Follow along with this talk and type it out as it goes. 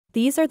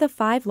These are the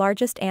 5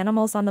 largest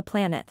animals on the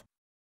planet.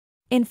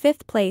 In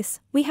 5th place,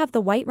 we have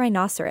the white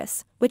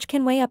rhinoceros, which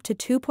can weigh up to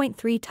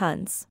 2.3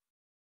 tons.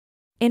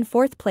 In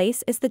 4th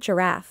place is the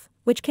giraffe,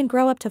 which can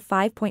grow up to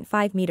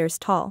 5.5 meters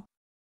tall.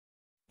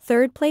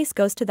 3rd place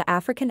goes to the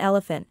African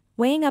elephant,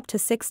 weighing up to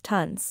 6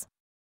 tons.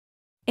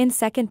 In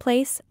 2nd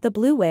place, the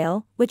blue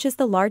whale, which is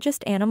the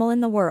largest animal in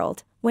the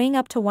world, weighing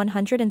up to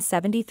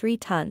 173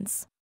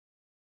 tons.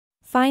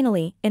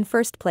 Finally, in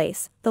 1st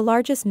place, the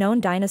largest known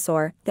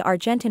dinosaur, the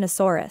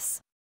Argentinosaurus.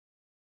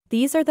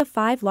 These are the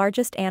 5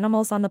 largest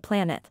animals on the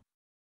planet.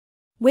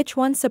 Which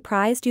one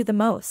surprised you the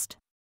most?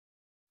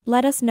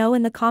 Let us know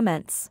in the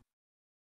comments.